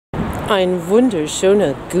Ein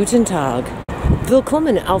wunderschöner guten Tag.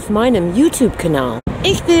 Willkommen auf meinem YouTube-Kanal.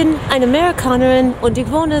 Ich bin eine Amerikanerin und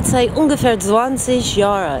ich wohne seit ungefähr 20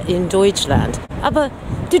 Jahren in Deutschland. Aber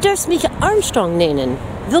du darfst mich Armstrong nennen.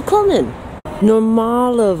 Willkommen.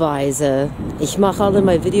 Normalerweise, ich mache alle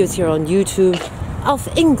meine Videos hier auf YouTube auf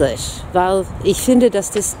Englisch, weil ich finde,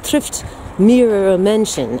 dass das trifft mehrere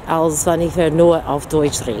Menschen, als wenn ich nur auf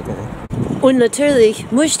Deutsch reden. Und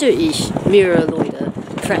natürlich möchte ich mehrere Leute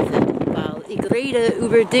treffen, weil ich rede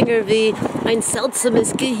über Dinge wie ein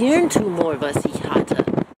seltsames Gehirntumor, was ich hatte.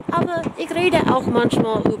 Aber ich rede auch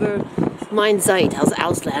manchmal über meine Zeit als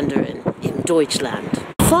Ausländerin in Deutschland.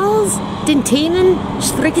 Falls den Themen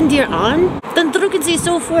sprechen dir an, dann drücken Sie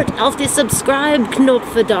sofort auf den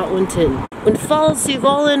Subscribe-Knopf da unten. Und falls Sie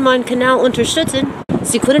wollen meinen Kanal unterstützen,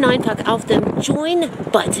 Sie können einfach auf den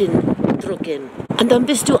Join-Button drücken. Und dann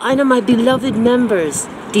bist du einer meiner beloved Members.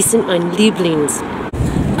 Die sind mein Lieblings.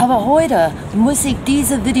 Aber heute muss ich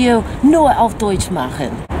dieses Video nur auf Deutsch machen.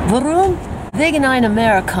 Warum? Wegen einem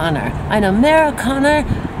Amerikaner. Ein Amerikaner,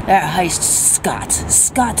 er heißt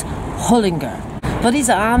Scott Hollinger. Weil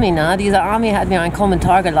diese Army hat mir einen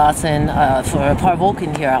Kommentar gelassen vor ein paar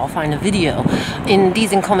Wochen hier auf einem Video. In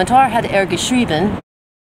diesem Kommentar hat er geschrieben: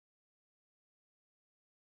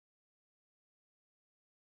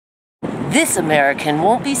 This American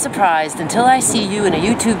won't be surprised until I see you in a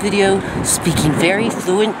YouTube video speaking very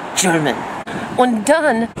fluent German. Und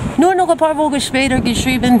dann, nur noch ein paar Wochen später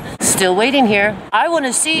geschrieben, still waiting here. I want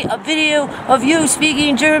to see a video of you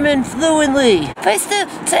speaking German fluently. Weißt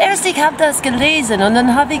du, zuerst ich habe das gelesen und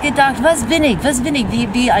dann habe ich gedacht, was bin ich,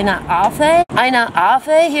 wie eine Affe? Eine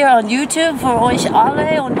Affe hier on YouTube für euch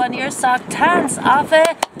alle und wenn ihr sagt, Tanz, Affe,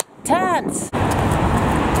 Tanz.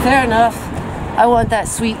 Fair enough. I want that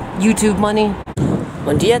sweet YouTube money.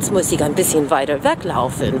 Und jetzt muss ich ein bisschen weiter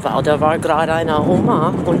weglaufen, weil da war gerade eine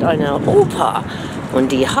Oma und eine Opa.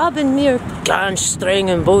 Und die haben mir ganz streng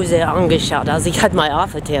und böse angeschaut, als ich hatte meinen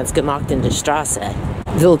Affe-Tanz gemacht in der Straße.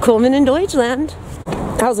 Willkommen in Deutschland.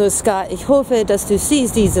 Also Scott, ich hoffe, dass du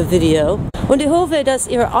siehst dieses Video. Und ich hoffe, dass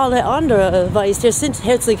ihr alle anderen weißt, ihr seid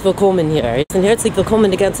herzlich willkommen hier. Ihr seid herzlich willkommen,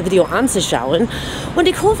 das ganze Video anzuschauen. Und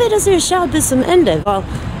ich hoffe, dass ihr schaut bis zum Ende, weil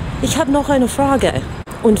ich habe noch eine Frage.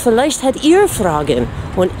 Und vielleicht habt ihr Fragen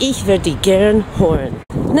und ich werde die gern hören.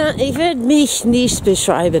 Na, ich werde mich nicht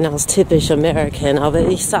beschreiben als typisch American, aber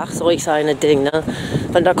ich sag's euch so eine Ding, ne?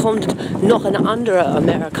 Wenn da kommt noch ein anderer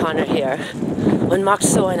Amerikaner her und macht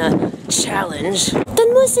so eine Challenge,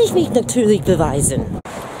 dann muss ich mich natürlich beweisen.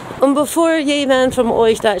 Und bevor jemand von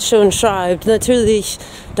euch das schon schreibt, natürlich,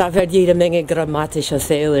 da wird jede Menge grammatischer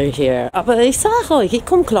Fehler hier. Aber ich sag euch, ich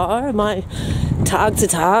komme klar, mein Tag zu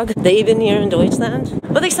Tag Leben hier in Deutschland.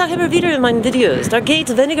 Und ich sage immer wieder in meinen Videos, da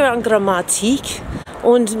geht es weniger an Grammatik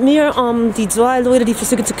und mehr um die zwei Leute, die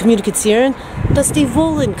versuchen zu kommunizieren, dass die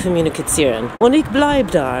wollen kommunizieren. Und ich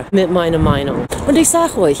bleibe da mit meiner Meinung. Und ich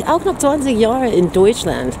sage euch, auch nach 20 Jahren in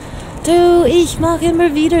Deutschland, ich mache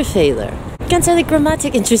immer wieder Fehler. Ganz ehrlich,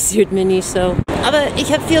 Grammatik interessiert mich nicht so. Aber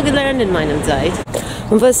ich habe viel gelernt in meiner Zeit.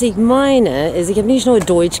 Und was ich meine, ist, ich habe nicht nur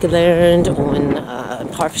Deutsch gelernt und ein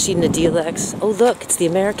paar verschiedene Dialects. Oh look, it's the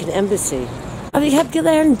American Embassy. Aber ich habe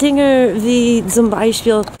gelernt Dinge wie zum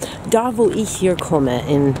Beispiel, da wo ich hier komme,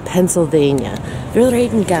 in Pennsylvania. Wir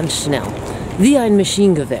reden ganz schnell, wie ein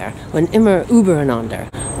Maschinengewehr und immer übereinander.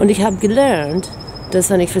 Und ich habe gelernt, dass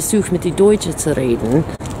wenn ich versuche mit den Deutschen zu reden,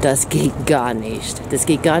 das geht gar nicht. Das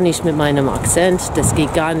geht gar nicht mit meinem Akzent, das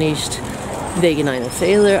geht gar nicht wegen einer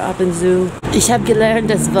Fehler ab und zu. Ich habe gelernt,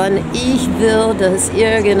 dass wenn ich will, dass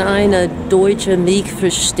irgendeine Deutsche mich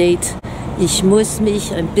versteht, ich muss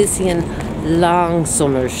mich ein bisschen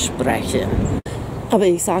langsamer sprechen. Aber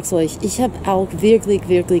ich sag's euch, ich habe auch wirklich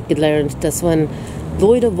gelernt, dass wenn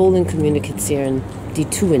Leute wollen kommunizieren, die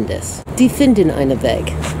tun das. Die finden einen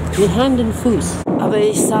Weg. Mit Hand und Fuß. Aber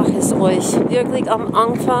ich sage es euch, wirklich am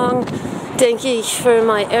Anfang, denke ich, für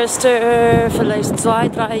meine ersten vielleicht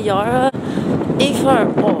 2-3 Jahre, ich war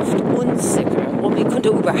oft unsicher, ob ich konnte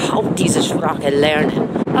überhaupt diese Sprache lernen.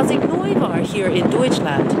 Als ich neu war hier in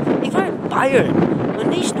Deutschland, ich war in Bayern und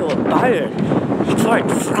nicht nur Bayern, ich war in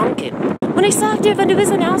Franken. Und ich sag dir, wenn du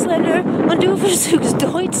bist ein Ausländer und du versuchst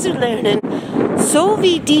Deutsch zu lernen, so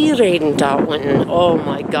wie die reden da unten, oh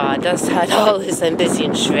mein Gott, das hat alles ein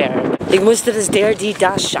bisschen schwer. Ich musste das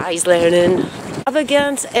Scheiß lernen. Aber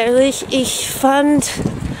ganz ehrlich, ich fand,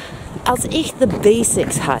 als ich die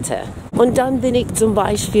Basics hatte und dann bin ich zum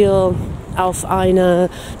Beispiel auf eine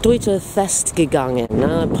deutsche Fest gegangen,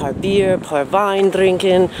 ne? Ein paar Bier, ein paar Wein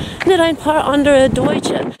trinken, mit ein paar andere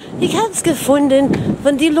Deutsche. Ich habe es gefunden,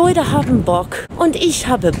 wenn die Leute haben Bock und ich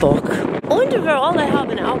habe Bock Und wir alle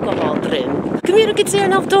haben Alkohol drin.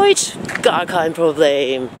 Kommunizieren auf Deutsch? Gar kein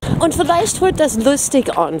Problem. Und vielleicht hört das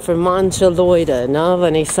lustig an für manche Leute, ne?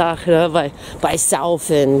 Wenn ich sage, bei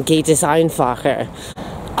Saufen geht es einfacher.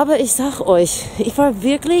 Aber ich sag euch, ich war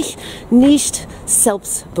wirklich nicht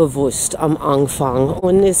selbstbewusst am Anfang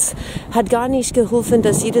und es hat gar nicht geholfen,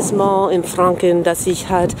 dass jedes Mal in Franken, dass ich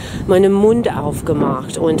halt meinen Mund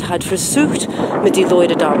aufgemacht und hat versucht, mit den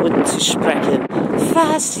Leuten da unten zu sprechen.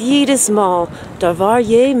 Fast jedes Mal, da war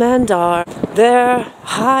jemand da, der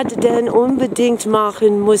hat denn unbedingt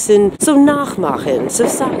machen müssen, so nachmachen, so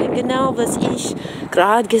sagen genau, was ich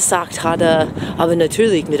gerade gesagt hatte, aber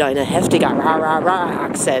natürlich mit einer heftigen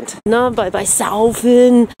Akzent. Na, bei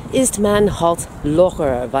Saufen ist man halt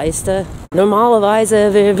locker, weißt du?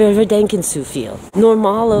 Normalerweise, wir denken zu viel.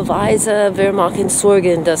 Normalerweise, wir machen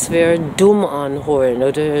Sorgen, dass wir dumm anhören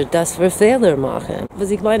oder dass wir Fehler machen. Was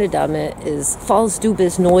ich meine damit ist, falls du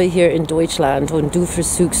bist neu hier in Deutschland und du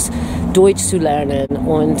versuchst, Deutsch zu lernen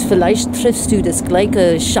und vielleicht triffst du das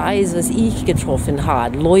gleiche Scheiß, was ich getroffen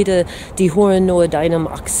habe. Leute, die hören nur deinem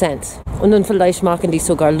Akzent. Und dann vielleicht machen die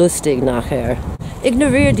sogar lustig nachher.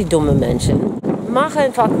 Ignoriere die dummen Menschen. Mach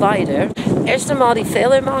einfach weiter. Erst einmal die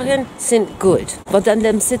Fehler machen sind gut, weil dann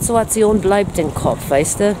die Situation bleibt im Kopf,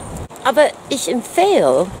 weißt du? Aber ich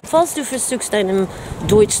empfehle, falls du versuchst, deinem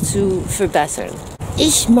Deutsch zu verbessern.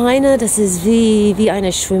 Ich meine, das ist wie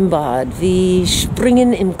ein Schwimmbad, wie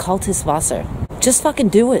Springen im kaltes Wasser. Just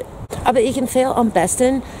fucking do it. Aber ich empfehle am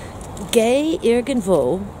besten, geh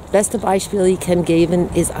irgendwo. Beste Beispiel ich kann geben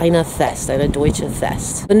ist eine deutsche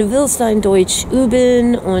Fest. Wenn du willst dein Deutsch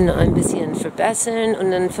üben und ein bisschen verbessern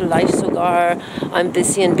und dann vielleicht sogar ein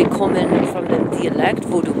bisschen bekommen von dem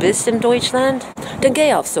Dialekt, wo du bist in Deutschland, dann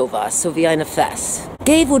geh auf sowas, so wie eine Fest.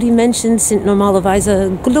 Geh, wo die Menschen sind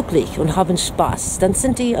normalerweise glücklich und haben Spaß. Dann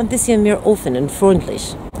sind die ein bisschen mehr offen und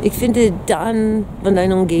freundlich. Ich finde dann, wenn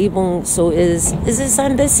deine Umgebung so ist es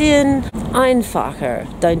ein bisschen einfacher,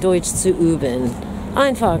 dein Deutsch zu üben.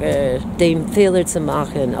 Einfacher, den Fehler zu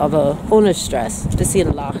machen, aber ohne Stress, ein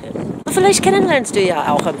bisschen lachen. Und vielleicht kennenlernst du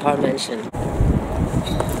ja auch ein paar Menschen.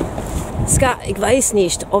 Scott, ich weiß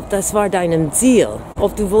nicht, ob das war dein Ziel,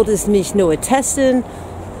 ob du wolltest mich nur testen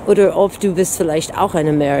oder ob du bist vielleicht auch ein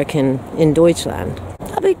American in Deutschland.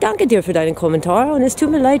 Aber ich danke dir für deinen Kommentar und es tut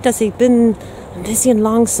mir leid, dass ich bin ein bisschen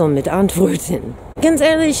langsam mit Antworten. Ganz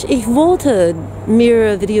ehrlich, ich wollte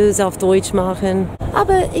mehrere Videos auf Deutsch machen,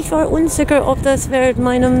 aber ich war unsicher, ob das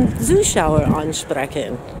meinem Zuschauer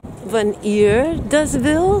ansprechen. Wenn ihr das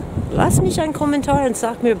will, lasst mich einen Kommentar und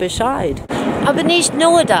sagt mir Bescheid. Aber nicht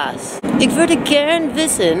nur das. Ich würde gern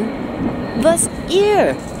wissen, was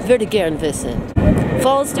ihr würde gern wissen.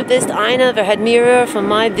 Falls du bist einer, wer hat mehrere von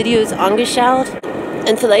meinen Videos angeschaut,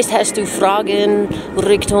 und vielleicht hast du Fragen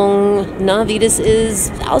Richtung, wie das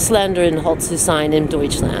ist, Ausländerin halt zu sein in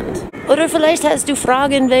Deutschland. Oder vielleicht hast du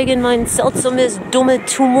Fragen wegen mein seltsames, dummer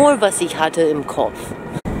Tumor, was ich hatte im Kopf.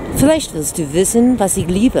 Vielleicht willst du wissen, was ich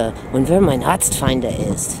liebe und wer mein Arztfeind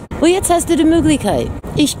ist. Und jetzt hast du die Möglichkeit.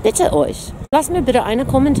 Ich bitte euch, lasst mir bitte einen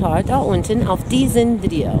Kommentar da unten auf diesem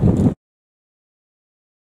Video.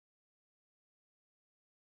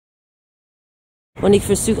 Und ich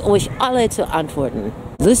versuche euch alle zu antworten.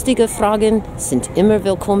 Lustige Fragen sind immer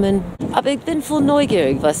willkommen, aber ich bin voll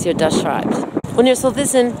neugierig, was ihr da schreibt. Und ihr sollt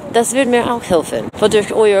wissen, das wird mir auch helfen. Weil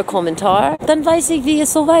durch euer Kommentar, dann weiß ich, wie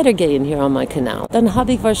es soll weitergehen hier an meinem Kanal. Dann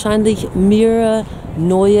habe ich wahrscheinlich mehrere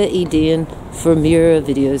neue Ideen für mehrere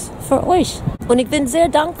Videos für euch. Und ich bin sehr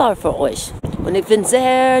dankbar für euch. Und ich bin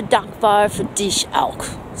sehr dankbar für dich auch,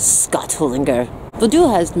 Scott Hullinger. Weil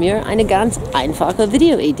du hast mir eine ganz einfache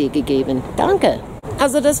Videoidee gegeben. Danke.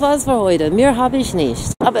 Also das war's für heute. Mehr habe ich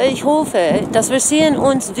nicht. Aber ich hoffe, dass wir sehen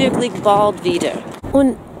uns wirklich bald wieder.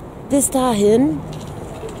 Und bis dahin,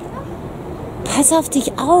 pass auf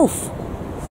dich auf.